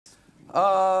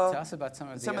Tell us about some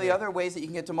of the other ways that you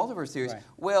can get to multiverse theories. Right.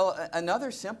 Well,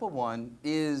 another simple one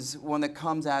is one that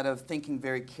comes out of thinking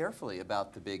very carefully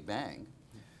about the Big Bang.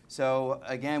 So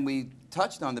again, we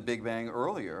touched on the Big Bang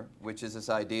earlier, which is this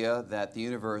idea that the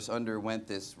universe underwent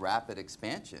this rapid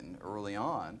expansion early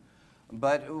on.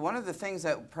 But one of the things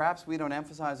that perhaps we don't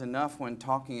emphasize enough when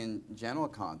talking in general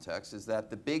context is that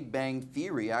the Big Bang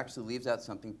theory actually leaves out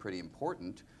something pretty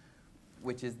important,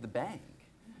 which is the bang.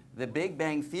 The Big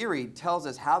Bang theory tells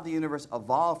us how the universe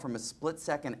evolved from a split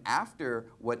second after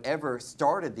whatever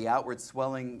started the outward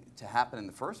swelling to happen in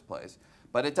the first place.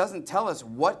 But it doesn't tell us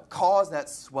what caused that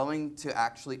swelling to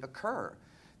actually occur.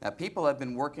 Now, people have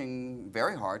been working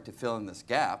very hard to fill in this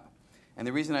gap. And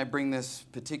the reason I bring this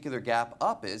particular gap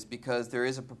up is because there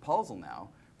is a proposal now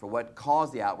for what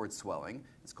caused the outward swelling.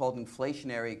 It's called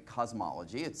inflationary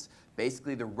cosmology. It's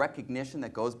basically the recognition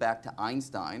that goes back to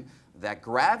Einstein that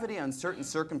gravity under certain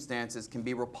circumstances can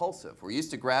be repulsive. We're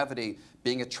used to gravity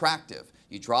being attractive.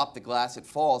 You drop the glass, it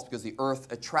falls because the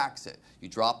earth attracts it. You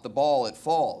drop the ball, it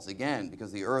falls, again,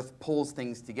 because the earth pulls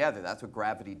things together. That's what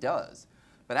gravity does.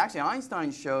 But actually,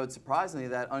 Einstein showed, surprisingly,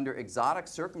 that under exotic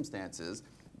circumstances,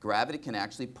 gravity can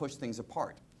actually push things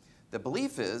apart. The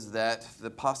belief is that, the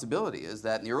possibility is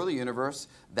that in the early universe,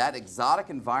 that exotic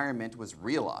environment was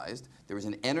realized. There was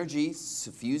an energy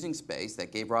suffusing space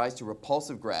that gave rise to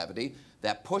repulsive gravity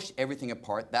that pushed everything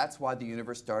apart. That's why the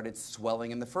universe started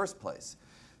swelling in the first place.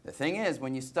 The thing is,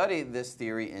 when you study this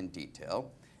theory in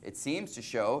detail, it seems to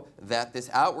show that this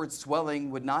outward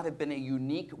swelling would not have been a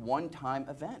unique one-time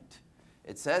event.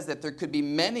 It says that there could be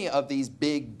many of these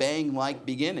Big Bang-like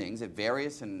beginnings at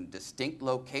various and distinct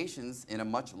locations in a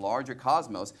much larger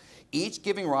cosmos, each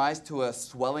giving rise to a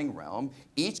swelling realm,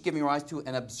 each giving rise to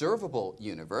an observable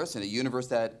universe, and a universe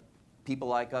that people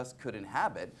like us could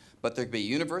inhabit, but there could be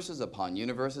universes upon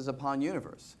universes upon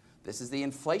universe. This is the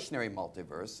inflationary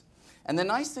multiverse. And the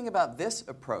nice thing about this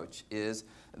approach is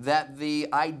that the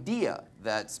idea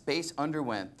that space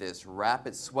underwent this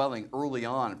rapid swelling early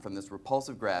on from this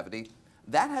repulsive gravity,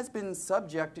 that has been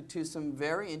subjected to some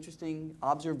very interesting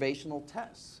observational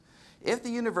tests. If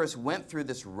the universe went through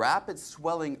this rapid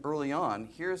swelling early on,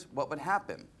 here's what would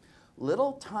happen.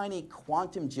 Little tiny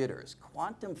quantum jitters,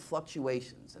 quantum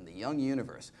fluctuations in the young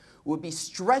universe would be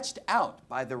stretched out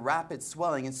by the rapid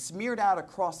swelling and smeared out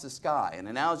across the sky. An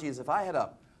analogy is if I had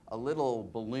a little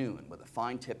balloon with a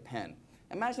fine-tip pen.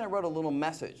 Imagine I wrote a little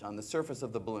message on the surface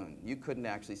of the balloon. You couldn't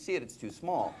actually see it, it's too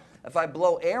small. If I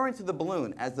blow air into the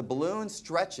balloon, as the balloon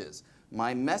stretches,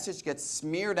 my message gets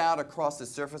smeared out across the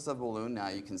surface of the balloon. Now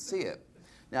you can see it.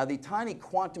 Now the tiny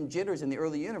quantum jitters in the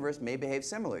early universe may behave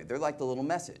similarly. They're like the little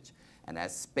message. And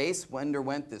as space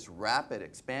underwent this rapid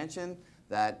expansion,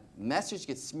 that message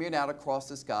gets smeared out across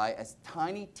the sky as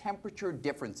tiny temperature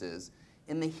differences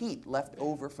in the heat left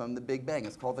over from the Big Bang.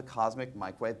 It's called the cosmic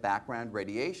microwave background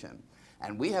radiation.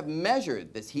 And we have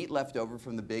measured this heat left over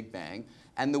from the Big Bang,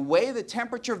 and the way the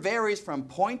temperature varies from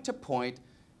point to point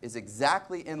is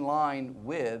exactly in line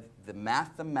with the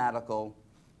mathematical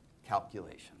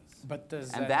calculations. But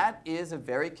and that is a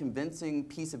very convincing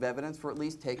piece of evidence for at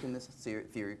least taking this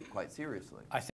theory quite seriously.